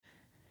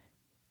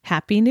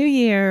Happy New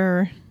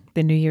Year.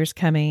 The New Year's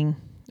coming.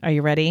 Are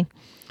you ready?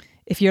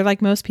 If you're like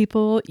most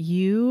people,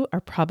 you are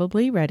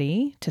probably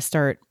ready to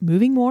start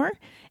moving more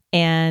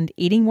and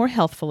eating more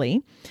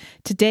healthfully.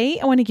 Today,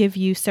 I want to give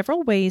you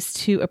several ways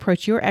to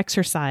approach your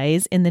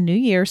exercise in the new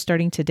year,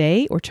 starting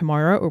today or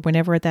tomorrow or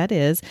whenever that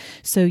is,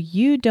 so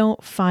you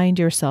don't find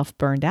yourself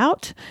burned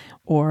out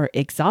or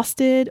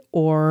exhausted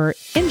or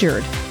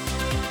injured.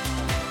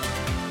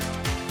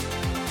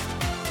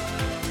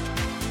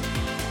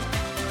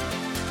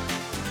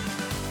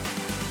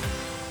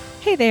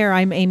 Hey there,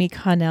 I'm Amy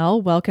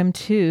Connell. Welcome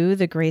to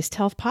the Graced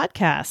Health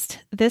Podcast.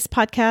 This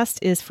podcast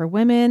is for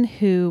women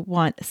who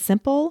want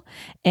simple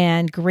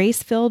and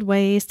grace-filled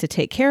ways to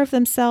take care of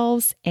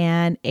themselves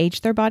and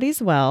age their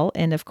bodies well.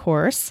 And of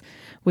course,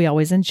 we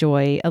always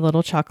enjoy a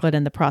little chocolate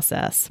in the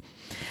process.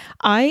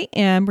 I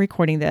am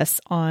recording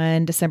this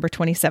on December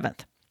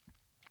 27th.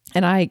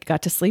 And I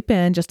got to sleep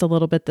in just a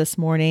little bit this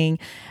morning.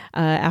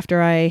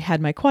 After I had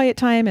my quiet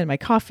time and my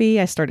coffee,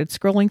 I started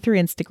scrolling through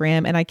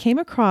Instagram and I came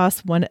across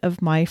one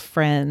of my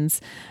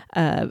friends'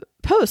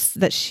 posts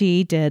that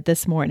she did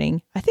this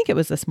morning. I think it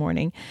was this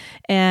morning.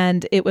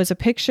 And it was a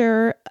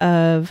picture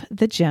of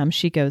the gym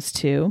she goes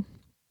to,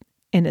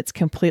 and it's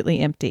completely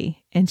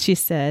empty. And she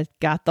said,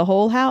 "Got the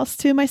whole house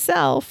to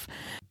myself.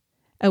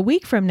 A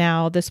week from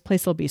now, this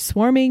place will be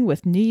swarming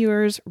with New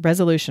Year's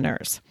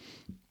resolutioners."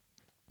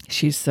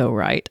 She's so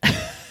right.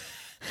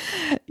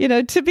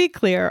 To be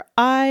clear,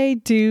 I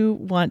do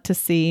want to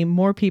see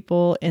more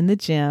people in the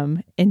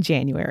gym in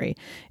January.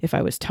 If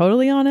I was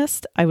totally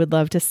honest, I would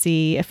love to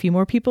see a few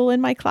more people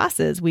in my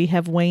classes. We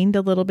have waned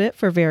a little bit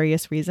for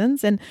various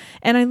reasons. And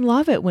I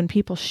love it when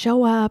people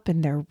show up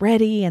and they're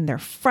ready and they're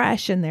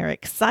fresh and they're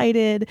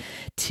excited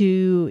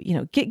to,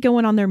 get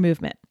going on their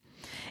movement.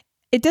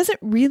 It doesn't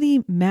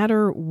really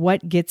matter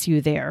what gets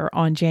you there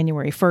on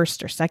January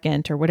 1st or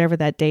 2nd or whatever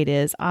that date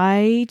is.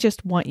 I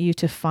just want you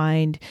to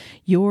find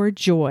your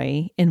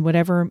joy in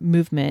whatever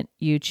movement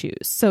you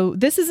choose. So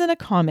this isn't a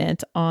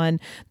comment on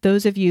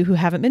those of you who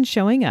haven't been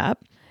showing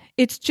up.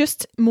 It's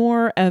just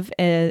more of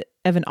an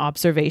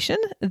observation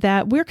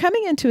that we're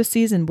coming into a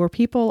season where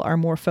people are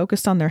more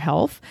focused on their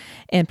health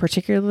and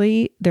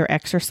particularly their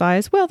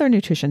exercise. Well, their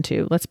nutrition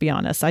too. Let's be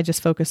honest. I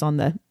just focus on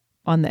the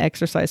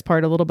exercise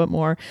part a little bit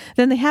more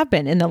than they have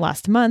been in the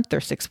last month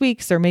or 6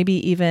 weeks, or maybe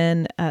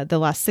even the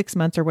last 6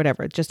 months or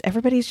whatever. Just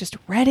everybody's just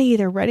ready.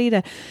 They're ready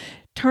to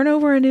turn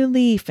over a new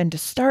leaf and to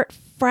start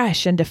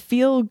fresh and to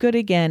feel good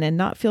again and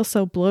not feel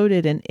so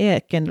bloated and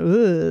ick and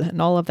ugh,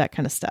 and all of that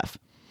kind of stuff.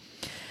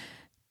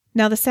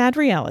 Now, the sad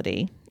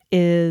reality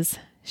is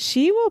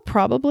she will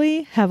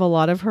probably have a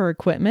lot of her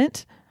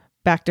equipment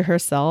back to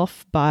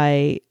herself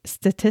by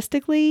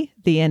statistically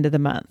the end of the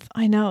month.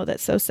 I know,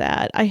 that's so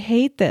sad. I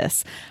hate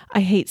this. I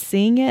hate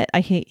seeing it.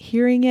 I hate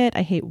hearing it.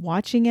 I hate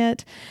watching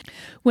it.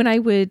 When I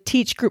would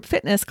teach group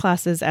fitness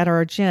classes at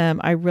our gym,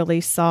 I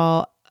really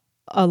saw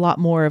a lot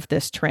more of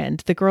this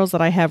trend. The girls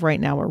that I have right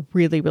now are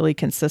really, really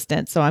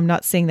consistent. So I'm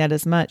not seeing that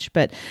as much,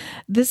 but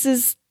this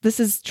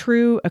is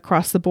true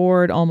across the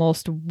board,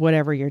 almost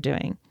whatever you're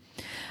doing.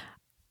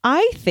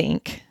 I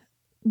think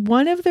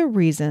one of the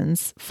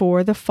reasons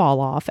for the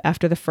fall off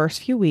after the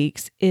first few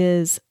weeks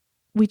is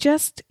we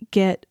just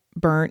get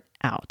burnt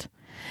out.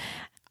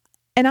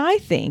 And I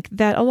think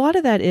that a lot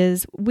of that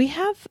is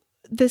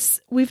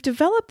we've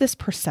developed this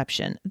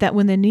perception that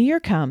when the new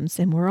year comes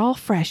and we're all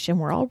fresh and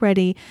we're all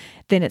ready,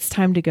 then it's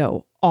time to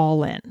go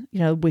all in.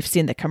 We've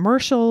seen the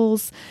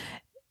commercials,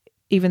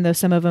 even though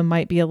some of them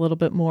might be a little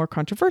bit more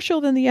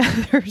controversial than the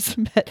others,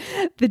 but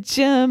the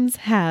gyms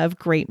have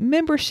great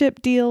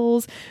membership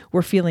deals.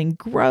 We're feeling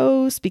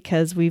gross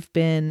because we've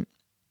been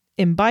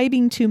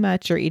imbibing too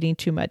much or eating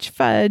too much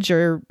fudge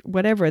or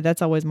whatever.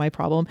 That's always my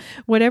problem.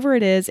 Whatever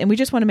it is, and we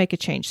just want to make a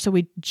change. So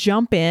we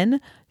jump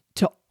in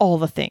to all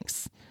the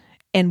things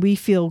and we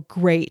feel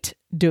great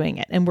doing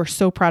it. And we're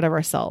so proud of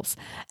ourselves.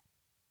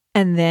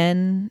 And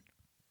then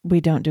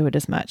we don't do it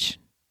as much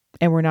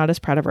and we're not as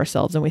proud of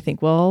ourselves. And we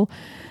think, well,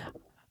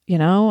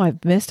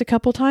 I've missed a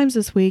couple times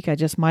this week. I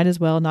just might as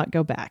well not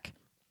go back.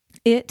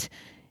 It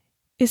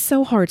is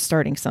so hard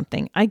starting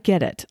something. I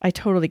get it. I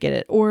totally get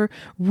it. Or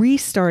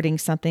restarting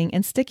something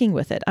and sticking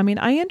with it. I mean,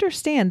 I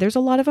understand there's a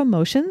lot of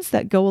emotions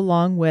that go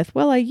along with,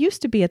 well, I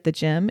used to be at the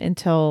gym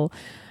until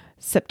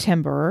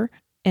September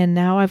and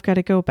now I've got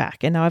to go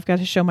back and now I've got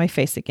to show my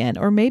face again.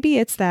 Or maybe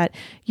it's that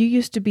you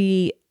used to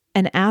be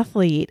an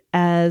athlete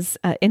as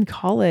in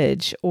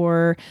college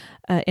or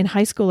in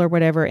high school or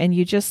whatever, and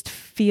you just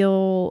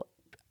feel,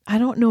 I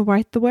don't know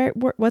what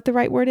the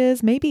right word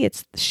is. Maybe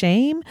it's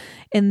shame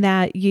in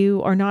that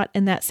you are not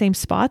in that same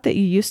spot that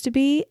you used to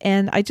be.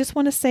 And I just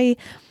want to say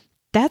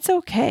that's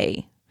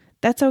okay.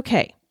 That's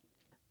okay.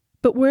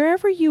 But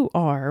wherever you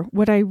are,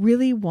 what I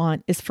really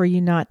want is for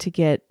you not to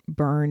get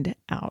burned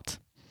out.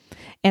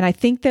 And I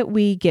think that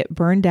we get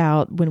burned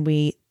out when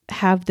we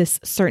have this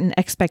certain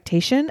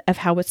expectation of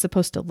how it's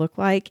supposed to look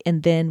like,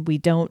 and then we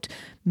don't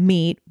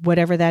meet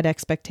whatever that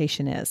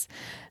expectation is.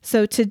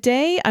 So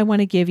today I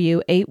want to give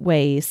you 8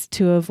 ways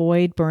to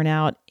avoid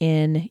burnout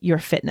in your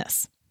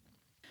fitness.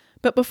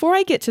 But before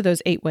I get to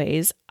those 8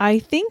 ways, I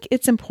think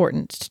it's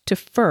important to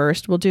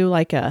first, we'll do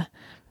like a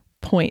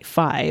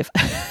 0.5.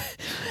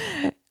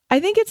 I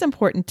think it's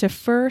important to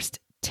first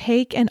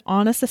take an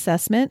honest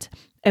assessment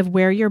of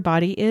where your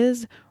body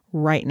is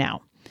right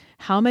now.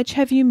 How much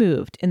have you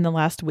moved in the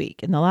last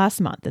week, in the last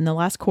month, in the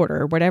last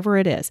quarter, or whatever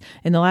it is,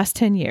 in the last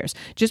 10 years?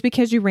 Just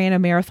because you ran a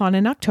marathon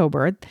in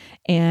October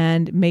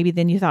and maybe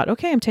then you thought,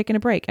 okay, I'm taking a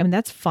break. I mean,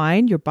 that's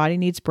fine. Your body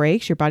needs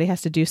breaks. Your body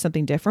has to do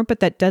something different,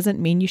 but that doesn't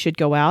mean you should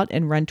go out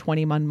and run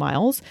 21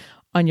 miles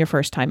on your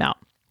first time out.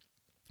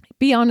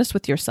 Be honest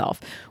with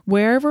yourself.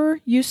 Wherever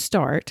you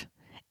start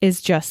is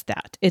just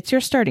that. It's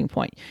your starting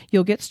point.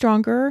 You'll get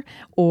stronger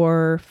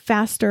or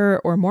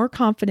faster or more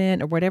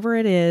confident or whatever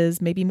it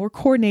is, maybe more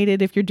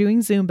coordinated if you're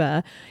doing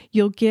Zumba.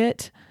 You'll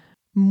get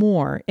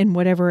more in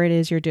whatever it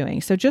is you're doing.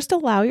 So just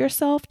allow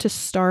yourself to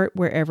start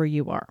wherever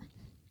you are.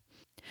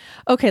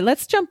 Okay,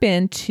 let's jump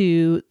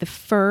into the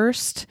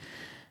first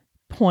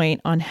point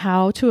on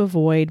how to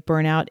avoid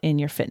burnout in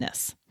your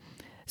fitness.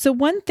 So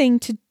one thing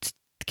to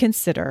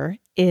consider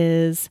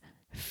is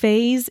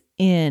phase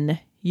in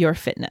your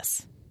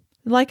fitness.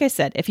 Like I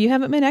said, if you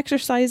haven't been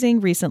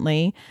exercising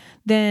recently,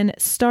 then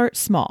start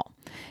small.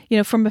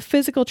 From a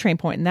physical train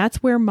point, and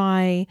that's where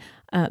my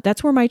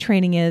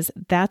training is.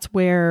 That's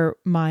where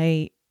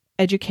my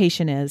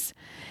education is.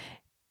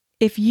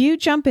 If you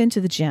jump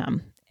into the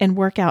gym and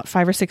work out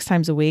 5 or 6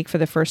 times a week for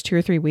the first 2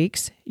 or 3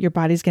 weeks, your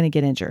body's going to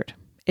get injured.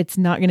 It's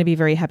not going to be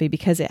very happy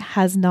because it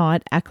has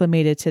not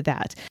acclimated to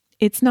that.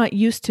 It's not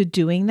used to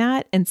doing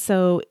that, and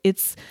so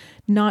it's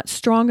not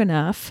strong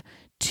enough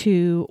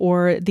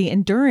or the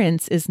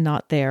endurance is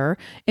not there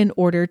in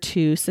order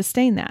to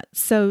sustain that.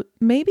 So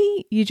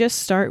maybe you just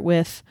start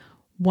with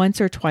once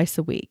or twice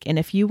a week. And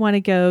if you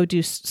want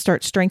to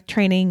start strength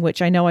training,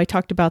 which I know I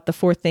talked about the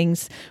 4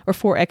 things or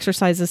 4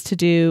 exercises to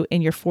do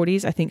in your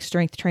 40s, I think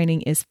strength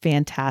training is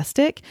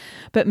fantastic,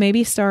 but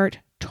maybe start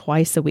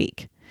twice a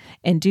week.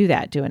 And do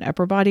that. Do an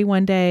upper body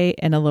one day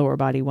and a lower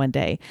body one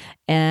day.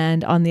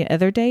 And on the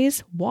other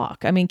days,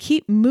 walk. I mean,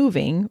 keep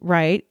moving,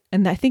 right?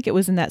 And I think it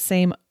was in that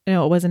same,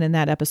 it wasn't in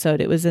that episode.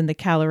 It was in the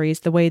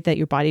calories, the way that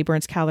your body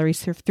burns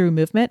calories through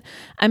movement.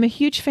 I'm a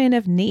huge fan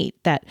of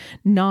NEAT, that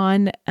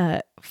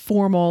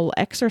non-formal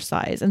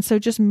exercise. And so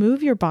just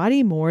move your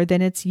body more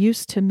than it's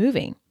used to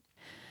moving.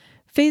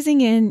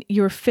 Phasing in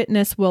your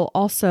fitness will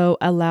also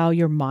allow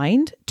your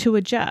mind to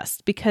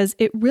adjust because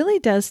it really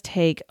does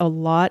take a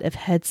lot of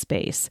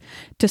headspace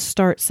to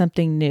start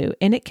something new.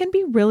 And it can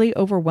be really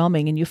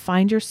overwhelming and you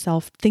find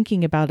yourself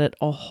thinking about it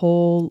a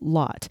whole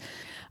lot.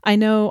 I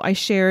know I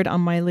shared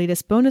on my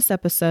latest bonus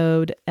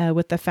episode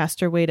with the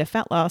Faster Way to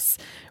Fat Loss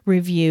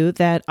review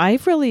that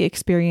I've really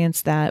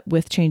experienced that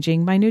with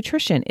changing my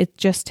nutrition. It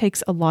just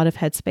takes a lot of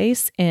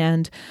headspace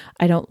and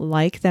I don't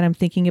like that I'm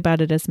thinking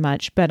about it as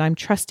much, but I'm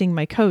trusting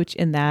my coach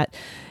in that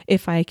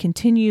if I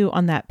continue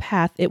on that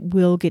path, it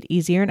will get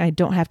easier and I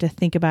don't have to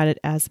think about it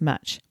as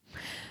much.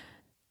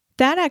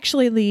 That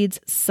actually leads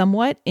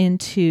somewhat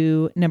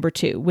into number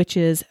 2, which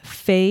is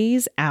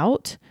phase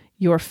out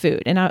your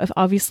food. And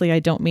obviously I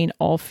don't mean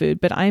all food,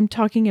 but I'm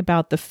talking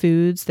about the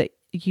foods that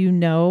you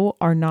know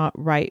are not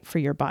right for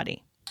your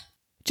body.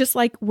 Just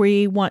like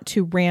we want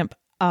to ramp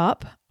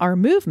up our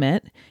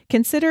movement,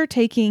 consider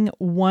taking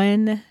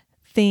one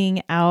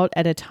thing out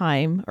at a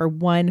time or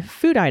one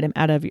food item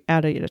out at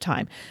a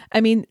time.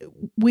 I mean,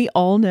 we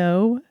all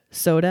know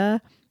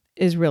soda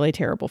is really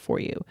terrible for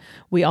you.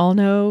 We all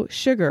know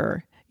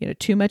sugar,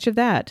 too much of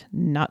that,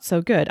 not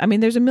so good. I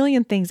mean, there's a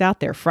million things out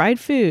there, fried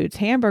foods,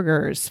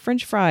 hamburgers,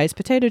 French fries,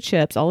 potato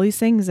chips, all these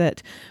things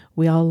that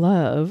we all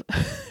love.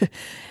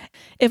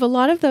 If a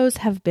lot of those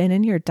have been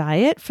in your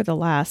diet for the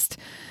last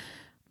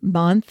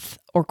month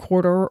or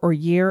quarter or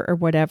year or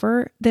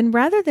whatever, then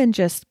rather than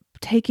just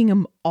taking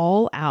them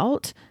all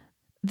out,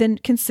 then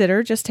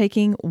consider just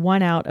taking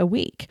one out a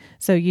week.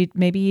 So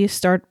maybe you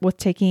start with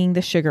taking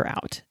the sugar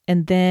out,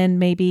 and then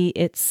maybe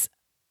it's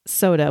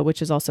soda,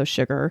 which is also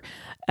sugar,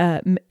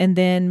 and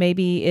then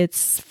maybe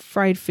it's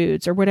fried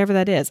foods or whatever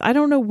that is. I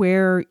don't know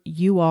where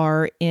you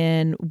are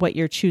in what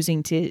you're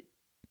choosing to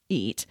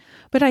eat,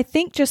 but I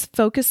think just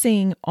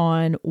focusing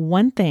on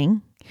one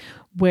thing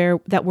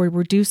that we're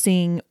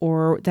reducing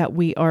or that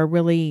we are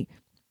really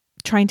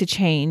trying to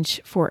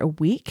change for a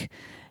week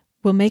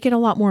will make it a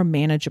lot more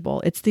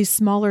manageable. It's these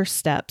smaller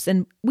steps.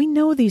 And we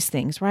know these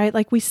things, right?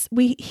 Like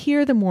we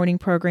hear the morning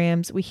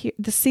programs, we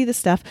see the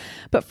stuff,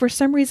 but for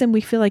some reason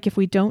we feel like if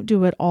we don't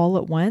do it all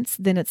at once,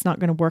 then it's not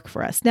going to work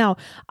for us. Now,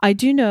 I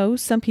do know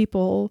some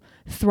people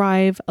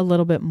thrive a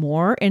little bit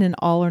more in an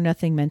all or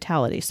nothing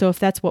mentality. So if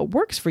that's what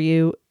works for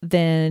you,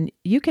 then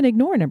you can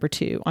ignore number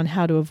 2 on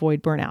how to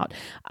avoid burnout.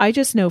 I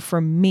just know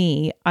for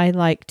me, I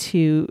like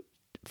to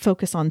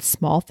focus on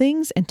small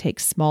things and take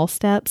small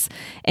steps,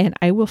 and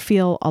I will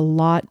feel a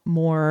lot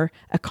more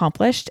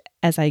accomplished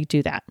as I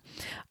do that.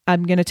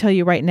 I'm going to tell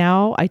you right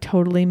now, I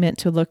totally meant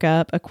to look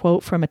up a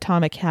quote from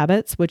Atomic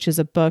Habits, which is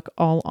a book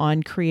all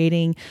on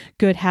creating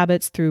good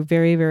habits through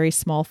very, very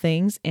small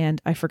things,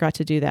 and I forgot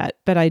to do that.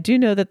 But I do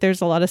know that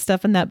there's a lot of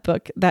stuff in that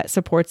book that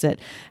supports it.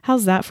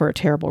 How's that for a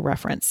terrible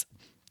reference?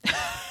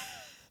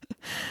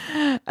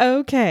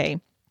 Okay.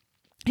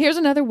 Here's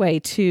another way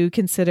to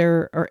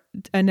consider, or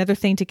another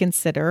thing to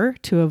consider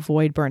to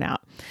avoid burnout.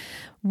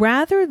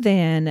 Rather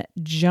than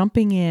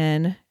jumping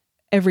in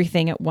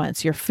everything at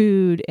once, your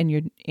food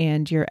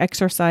and your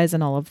exercise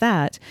and all of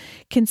that,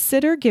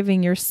 consider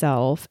giving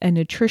yourself a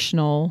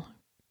nutritional,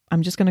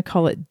 I'm just going to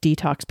call it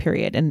detox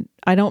period. And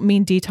I don't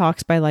mean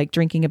detox by like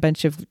drinking a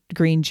bunch of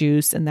green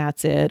juice and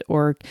that's it.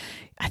 Or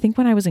I think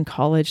when I was in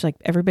college, like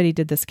everybody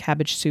did this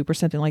cabbage soup or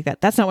something like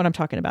that. That's not what I'm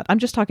talking about. I'm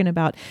just talking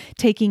about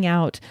taking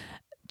out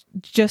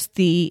just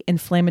the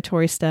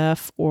inflammatory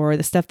stuff or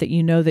the stuff that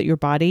you know that your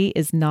body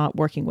is not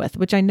working with,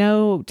 which I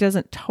know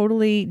doesn't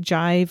totally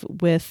jive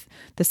with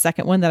the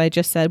second one that I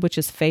just said, which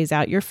is phase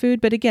out your food.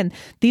 But again,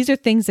 these are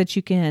things that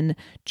you can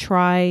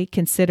try,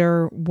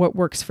 consider what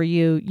works for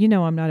you. You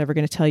know, I'm not ever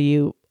going to tell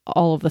you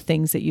all of the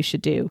things that you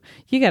should do.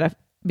 You got to,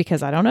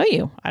 because I don't know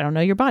you. I don't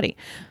know your body.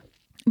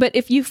 But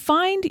if you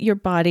find your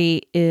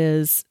body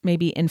is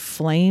maybe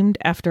inflamed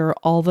after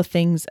all the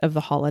things of the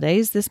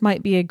holidays, this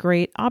might be a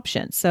great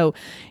option. So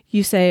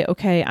you say,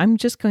 okay, I'm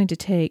just going to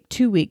take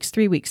 2 weeks,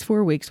 3 weeks,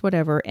 4 weeks,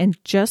 whatever, and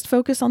just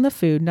focus on the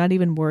food, not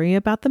even worry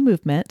about the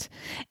movement.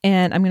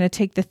 And I'm going to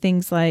take the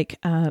things like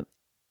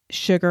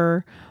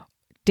sugar,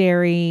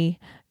 dairy,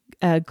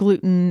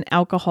 gluten,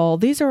 alcohol.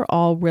 These are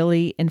all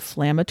really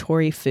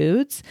inflammatory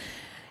foods.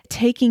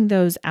 Taking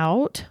those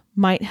out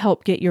might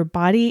help get your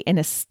body in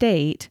a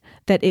state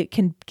that it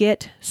can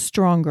get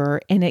stronger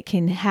and it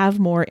can have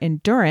more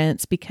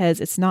endurance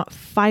because it's not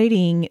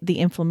fighting the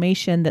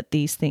inflammation that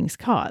these things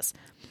cause.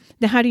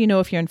 Now, how do you know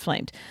if you're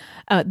inflamed?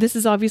 This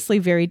is obviously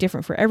very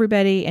different for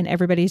everybody and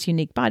everybody's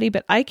unique body,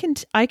 but I can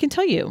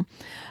tell you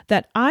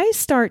that I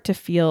start to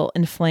feel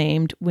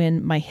inflamed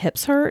when my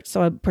hips hurt.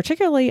 So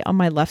particularly on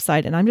my left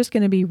side, and I'm just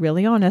going to be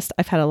really honest,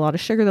 I've had a lot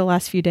of sugar the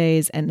last few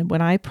days. And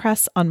when I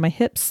press on my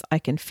hips, I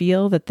can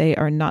feel that they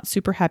are not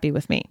super happy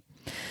with me.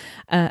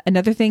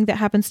 Another thing that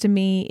happens to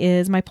me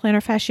is my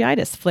plantar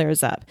fasciitis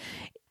flares up.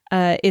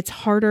 It's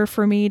harder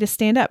for me to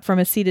stand up from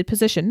a seated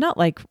position, not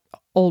like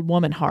old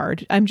woman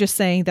hard. I'm just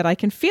saying that I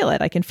can feel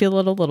it. I can feel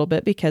it a little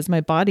bit because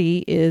my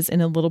body is in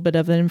a little bit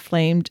of an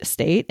inflamed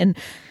state. And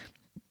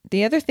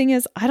the other thing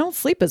is I don't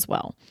sleep as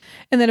well.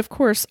 And then of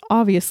course,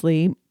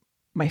 obviously,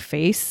 my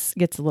face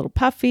gets a little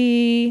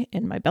puffy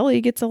and my belly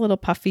gets a little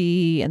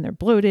puffy and they're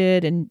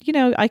bloated. And, you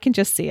know, I can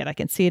just see it. I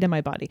can see it in my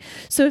body.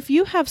 So if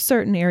you have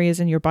certain areas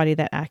in your body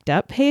that act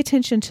up, pay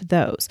attention to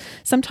those.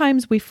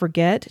 Sometimes we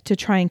forget to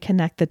try and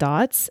connect the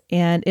dots,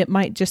 and it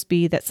might just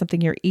be that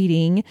something you're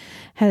eating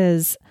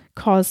has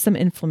caused some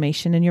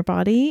inflammation in your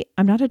body.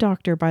 I'm not a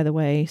doctor, by the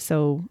way.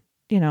 So,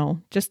 you know,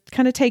 just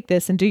kind of take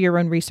this and do your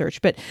own research.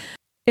 But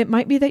it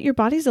might be that your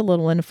body's a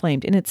little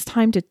inflamed and it's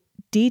time to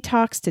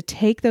detox, to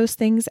take those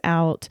things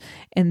out.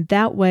 And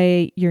that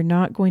way you're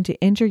not going to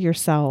injure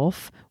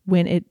yourself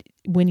when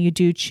you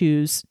do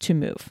choose to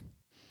move.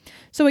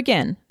 So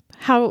again,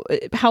 how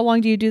long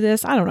do you do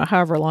this? I don't know,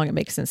 however long it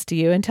makes sense to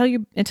you until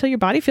your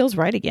body feels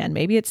right again.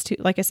 Maybe it's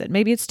like I said,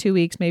 maybe it's 2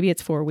 weeks, maybe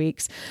it's 4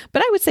 weeks,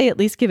 but I would say at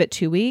least give it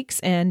 2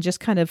 weeks and just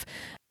kind of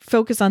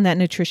focus on that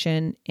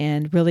nutrition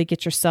and really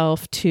get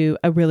yourself to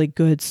a really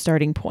good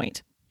starting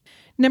point.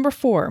 Number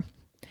 4,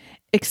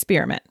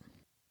 experiment.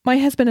 My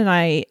husband and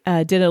I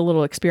did a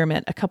little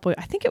experiment I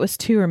think it was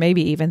 2 or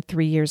maybe even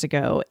 3 years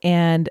ago.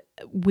 And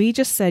we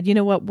just said, you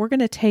know what, we're going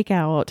to take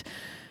out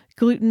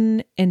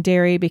gluten and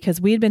dairy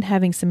because we had been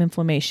having some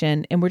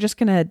inflammation, and we're just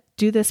going to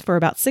do this for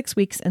about 6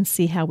 weeks and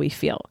see how we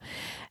feel.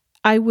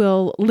 I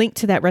will link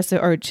to that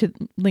recipe, or to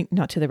link,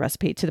 not to the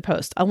recipe, to the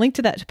post. I'll link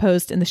to that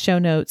post in the show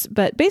notes,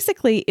 but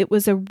basically it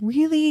was a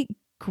really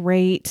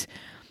great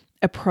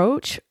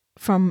approach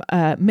from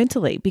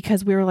mentally,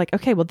 because we were like,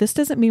 okay, well, this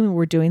doesn't mean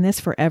we're doing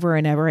this forever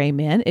and ever,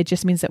 amen. It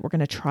just means that we're going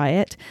to try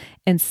it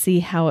and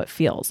see how it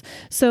feels.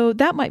 So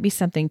that might be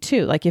something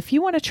too. Like if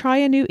you want to try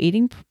a new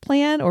eating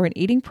plan or an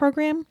eating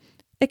program,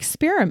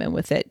 experiment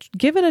with it.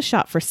 Give it a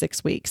shot for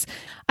 6 weeks.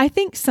 I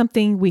think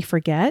something we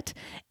forget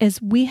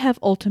is we have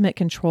ultimate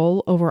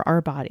control over our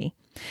body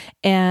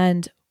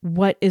and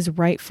what is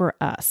right for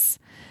us.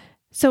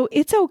 So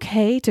it's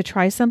okay to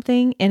try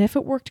something. And if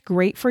it worked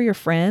great for your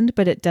friend,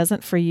 but it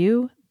doesn't for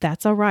you,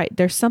 that's all right.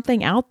 There's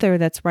something out there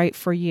that's right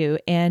for you,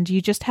 and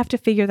you just have to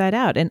figure that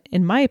out. And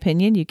in my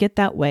opinion, you get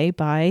that way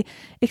by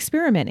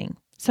experimenting.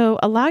 So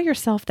allow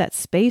yourself that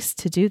space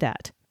to do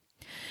that.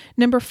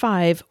 Number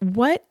 5,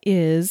 what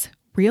is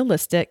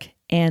realistic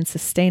and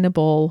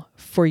sustainable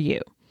for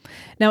you?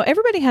 Now,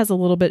 everybody has a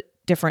little bit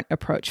different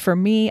approach. For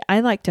me, I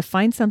like to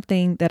find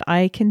something that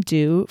I can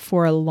do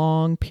for a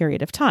long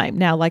period of time.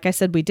 Now, like I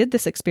said, we did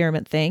this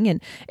experiment thing,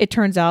 and it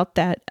turns out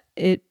that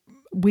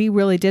we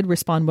really did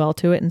respond well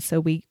to it. And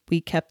so we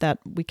kept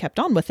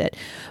on with it.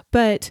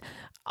 But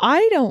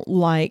I don't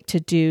like to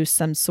do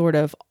some sort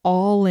of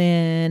all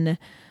in,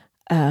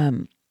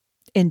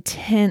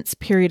 intense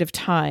period of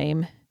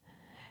time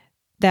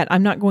that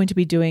I'm not going to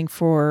be doing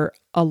for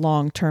a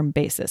long-term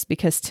basis,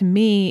 because to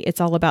me,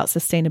 it's all about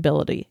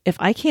sustainability. If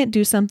I can't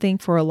do something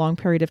for a long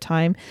period of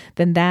time,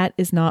 then that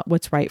is not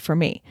what's right for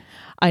me.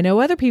 I know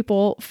other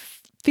people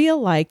feel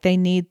like they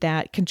need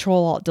that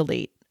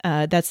Control-Alt-Delete.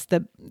 That's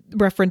the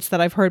reference that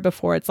I've heard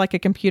before. It's like a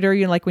computer,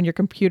 like when your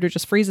computer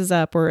just freezes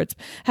up or it's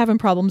having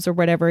problems or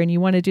whatever, and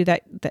you want to do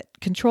that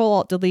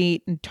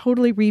Control-Alt-Delete and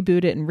totally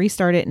reboot it and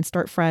restart it and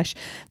start fresh.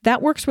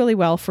 That works really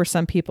well for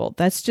some people.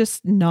 That's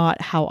just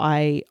not how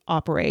I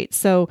operate.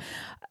 So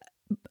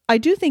I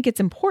do think it's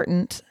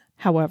important,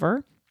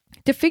 however,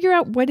 to figure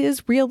out what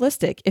is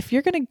realistic. If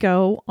you're going to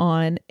go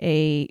on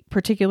a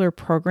particular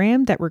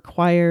program that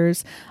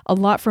requires a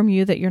lot from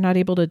you that you're not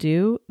able to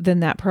do, then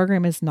that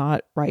program is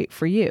not right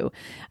for you.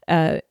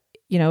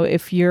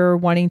 If you're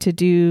wanting to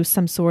do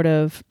some sort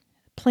of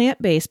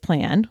plant-based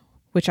plan,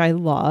 which I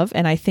love,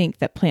 and I think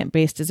that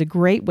plant-based is a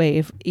great way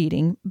of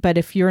eating, but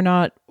if you're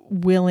not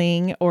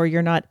willing or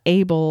you're not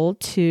able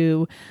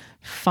to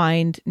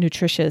find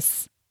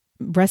nutritious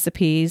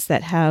recipes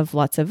that have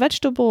lots of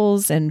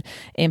vegetables and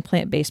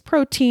plant-based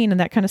protein and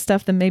that kind of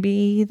stuff, then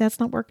maybe that's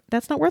not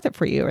worth it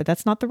for you, or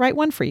that's not the right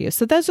one for you.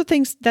 So those are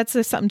things, that's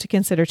something to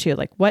consider too,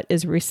 like what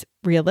is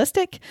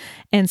realistic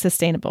and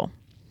sustainable.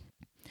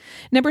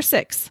 Number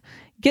 6,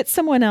 get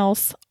someone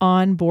else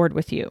on board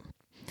with you.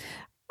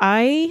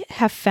 I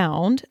have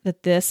found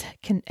that this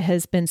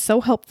has been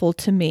so helpful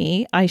to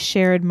me. I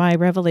shared my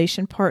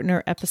Revelation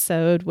Partner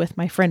episode with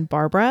my friend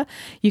Barbara.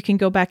 You can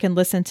go back and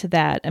listen to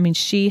that. I mean,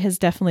 she has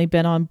definitely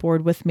been on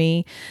board with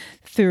me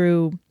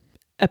through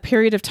a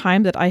period of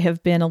time that I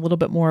have been a little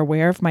bit more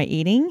aware of my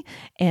eating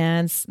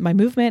and my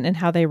movement and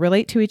how they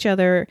relate to each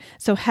other.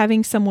 So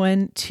having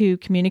someone to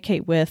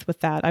communicate with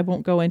that, I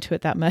won't go into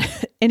it that much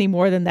any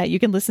more than that. You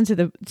can listen to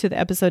the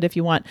episode if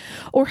you want,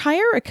 or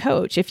hire a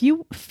coach. If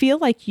you feel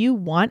like you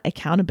want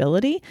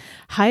accountability,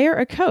 hire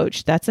a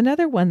coach. That's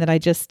another one that I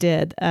just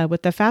did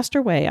with the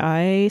Faster Way.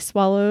 I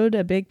swallowed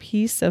a big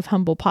piece of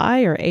humble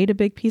pie or ate a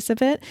big piece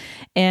of it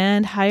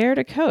and hired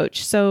a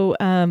coach. So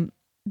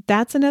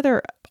that's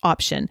another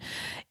option.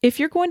 If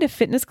you're going to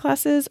fitness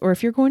classes or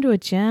if you're going to a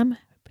gym,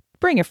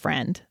 bring a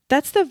friend.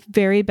 That's the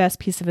very best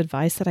piece of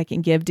advice that I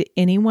can give to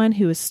anyone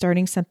who is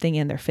starting something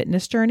in their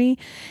fitness journey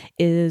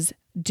is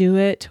do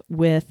it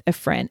with a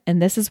friend.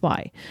 And this is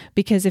why.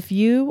 Because if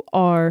you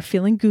are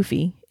feeling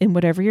goofy in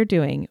whatever you're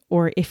doing,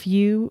 or if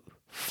you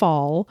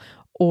fall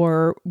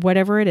or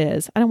whatever it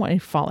is, I don't want any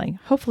falling.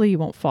 Hopefully you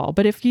won't fall.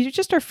 But if you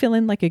just are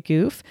feeling like a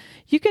goof,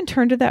 you can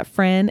turn to that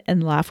friend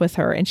and laugh with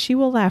her, and she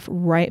will laugh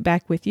right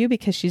back with you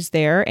because she's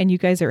there and you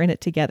guys are in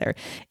it together.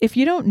 If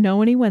you don't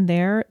know anyone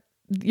there,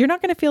 you're not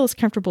going to feel as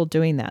comfortable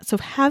doing that. So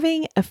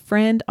having a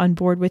friend on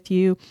board with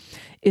you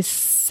is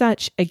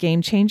such a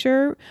game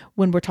changer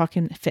when we're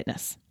talking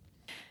fitness.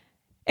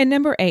 And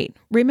number 8,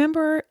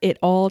 remember, it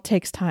all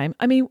takes time.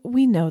 I mean,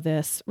 we know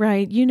this,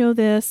 right? You know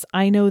this,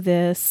 I know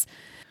this.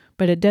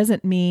 But it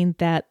doesn't mean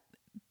that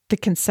the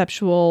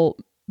conceptual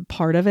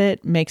part of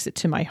it makes it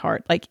to my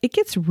heart. Like, it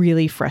gets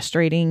really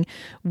frustrating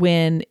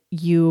when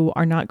you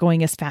are not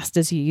going as fast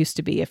as you used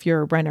to be, if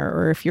you're a runner,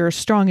 or if you're as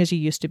strong as you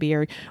used to be,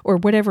 or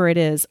whatever it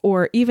is,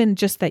 or even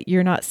just that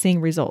you're not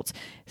seeing results.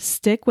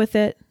 Stick with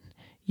it.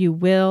 You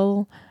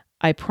will.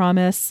 I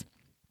promise.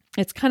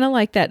 It's kind of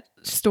like that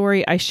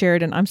story I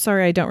shared, and I'm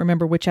sorry I don't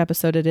remember which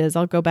episode it is.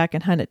 I'll go back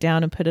and hunt it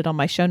down and put it on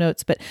my show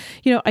notes. But,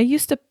 I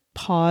used to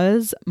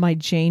pause my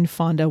Jane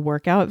Fonda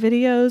workout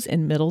videos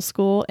in middle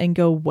school and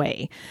go,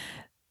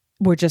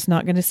 we're just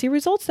not going to see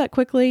results that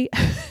quickly.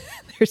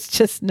 There's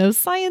just no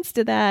science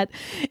to that.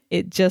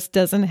 It just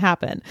doesn't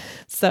happen.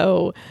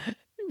 So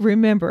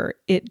remember,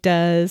 it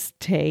does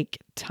take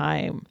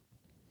time.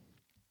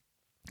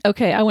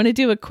 Okay, I want to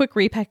do a quick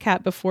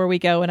recap before we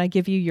go, and I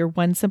give you your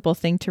one simple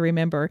thing to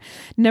remember.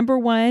 Number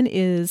 1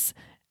 is,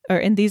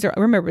 these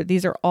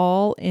are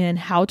all in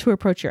how to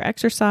approach your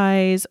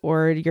exercise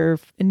or your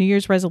New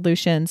Year's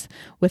resolutions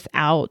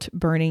without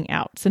burning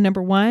out. So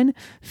number 1,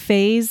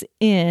 phase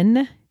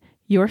in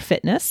your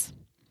fitness.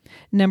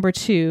 Number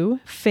 2,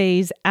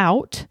 phase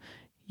out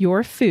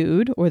your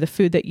food, or the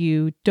food that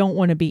you don't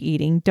want to be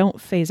eating.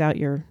 Don't phase out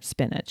your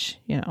spinach.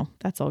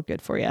 That's all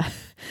good for you.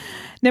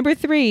 Number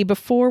 3,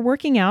 before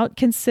working out,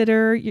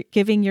 consider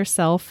giving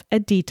yourself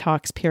a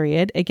detox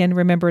period. Again,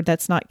 remember,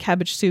 that's not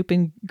cabbage soup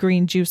and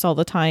green juice all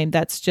the time.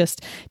 That's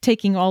just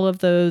taking all of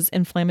those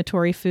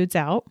inflammatory foods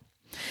out.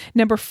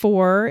 Number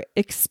 4,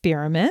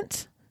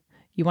 experiment.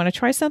 You want to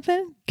try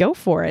something? Go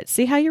for it.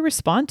 See how you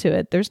respond to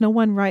it. There's no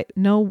one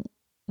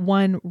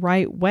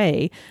right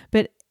way,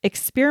 but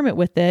experiment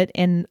with it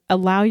and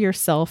allow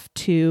yourself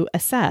to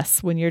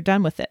assess when you're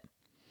done with it.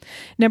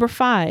 Number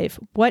 5,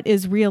 what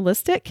is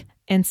realistic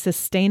and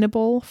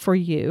sustainable for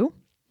you?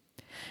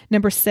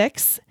 Number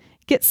 6,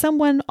 get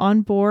someone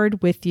on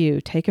board with you.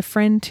 Take a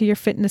friend to your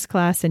fitness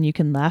class and you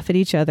can laugh at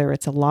each other.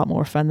 It's a lot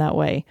more fun that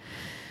way.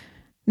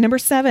 Number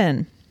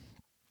 7,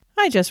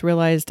 I just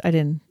realized I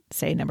didn't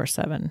say number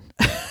 7.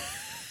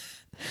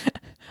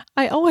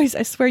 I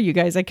swear you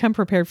guys, I come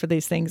prepared for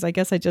these things. I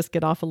guess I just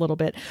get off a little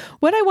bit.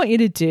 What I want you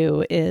to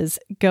do is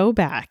go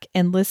back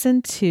and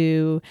listen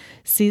to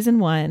season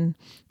 1,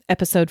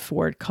 episode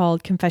 4,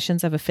 called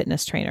Confessions of a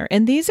Fitness Trainer.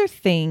 And these are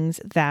things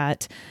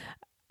that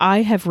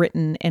I have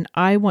written and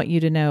I want you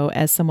to know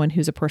as someone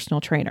who's a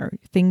personal trainer.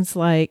 Things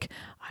like,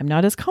 I'm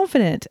not as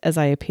confident as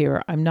I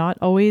appear. I'm not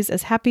always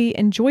as happy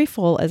and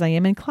joyful as I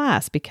am in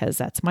class because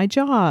that's my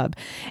job.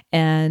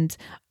 And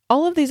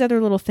all of these other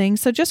little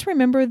things. So just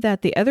remember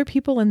that the other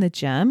people in the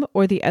gym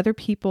or the other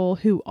people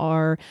who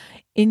are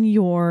in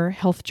your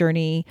health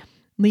journey,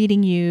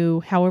 leading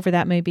you, however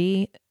that may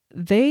be,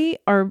 they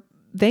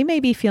may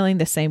be feeling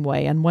the same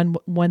way on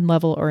one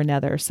level or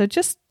another. So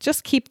just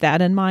keep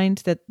that in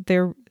mind, that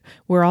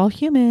we're all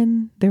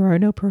human. There are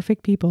no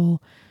perfect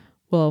people.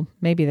 Well,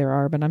 maybe there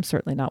are, but I'm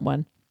certainly not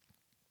one.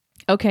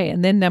 Okay,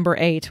 and then number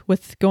 8,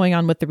 with going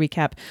on with the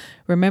recap,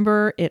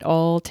 remember it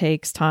all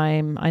takes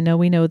time. I know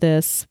we know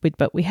this,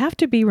 but we have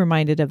to be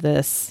reminded of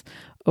this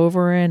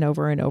over and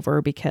over and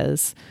over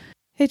because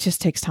it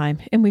just takes time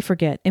and we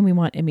forget and we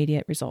want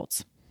immediate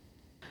results.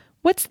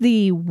 What's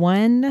the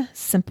one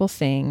simple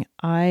thing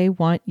I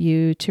want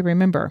you to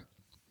remember?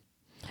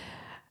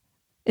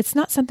 It's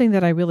not something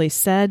that I really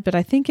said, but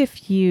I think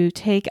if you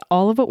take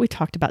all of what we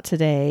talked about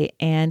today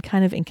and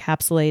kind of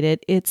encapsulate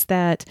it, it's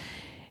that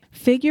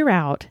figure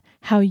out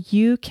how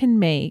you can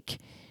make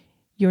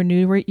your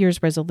New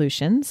Year's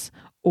resolutions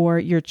or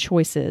your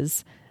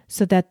choices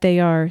so that they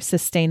are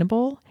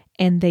sustainable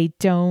and they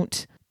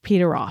don't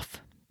peter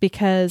off.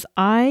 Because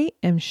I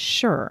am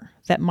sure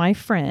that my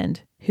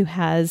friend who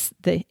has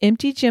the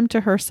empty gym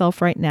to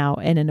herself right now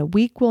and in a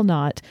week will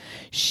not,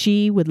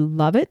 she would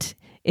love it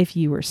if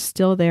you were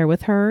still there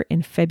with her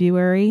in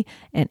February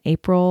and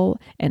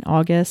April and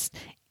August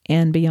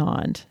and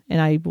beyond.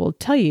 And I will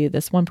tell you,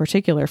 this one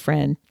particular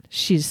friend,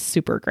 she's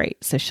super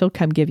great. So she'll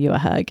come give you a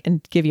hug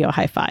and give you a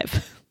high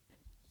five.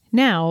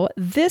 Now,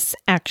 this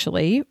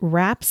actually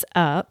wraps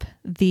up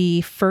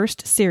the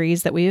first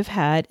series that we have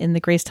had in the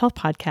Graced Health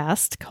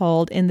podcast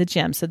called In the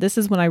Gym. So this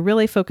is when I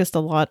really focused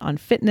a lot on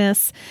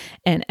fitness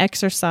and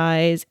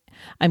exercise.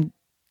 I'm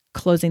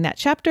closing that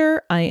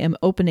chapter. I am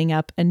opening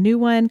up a new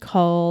one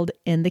called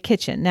In the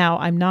Kitchen. Now,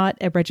 I'm not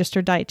a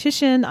registered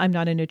dietitian. I'm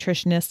not a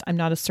nutritionist. I'm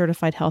not a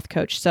certified health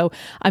coach. So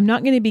I'm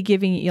not going to be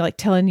giving you,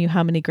 telling you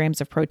how many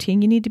grams of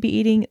protein you need to be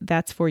eating.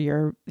 That's for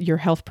your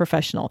health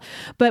professional.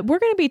 But we're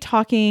going to be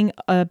talking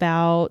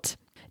about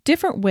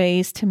different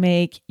ways to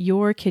make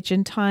your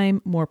kitchen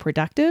time more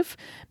productive,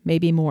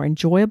 maybe more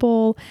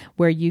enjoyable,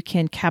 where you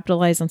can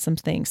capitalize on some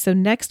things. So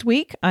next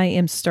week, I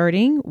am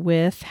starting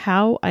with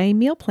how I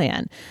meal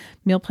plan.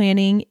 Meal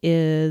planning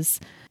is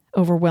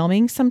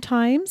overwhelming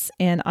sometimes,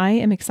 and I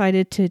am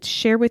excited to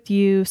share with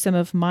you some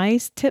of my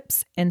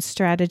tips and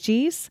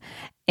strategies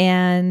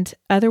and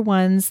other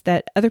ones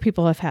that other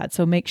people have had.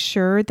 So make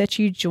sure that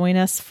you join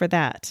us for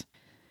that.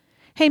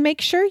 Hey,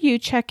 make sure you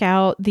check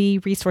out the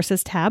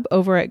resources tab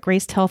over at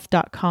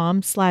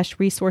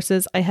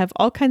gracedhealth.com/resources. I have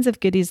all kinds of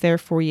goodies there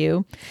for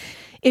you.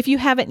 If you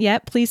haven't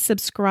yet, please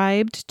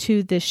subscribe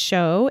to this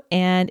show.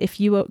 And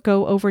if you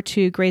go over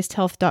to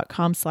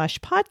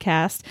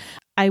gracedhealth.com/podcast,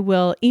 I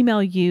will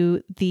email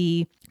you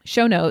the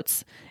show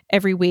notes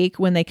every week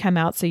when they come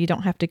out so you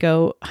don't have to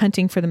go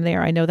hunting for them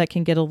there. I know that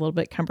can get a little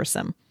bit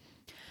cumbersome.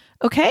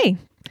 Okay,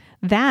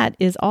 that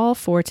is all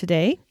for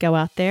today. Go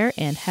out there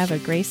and have a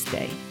Grace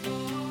day.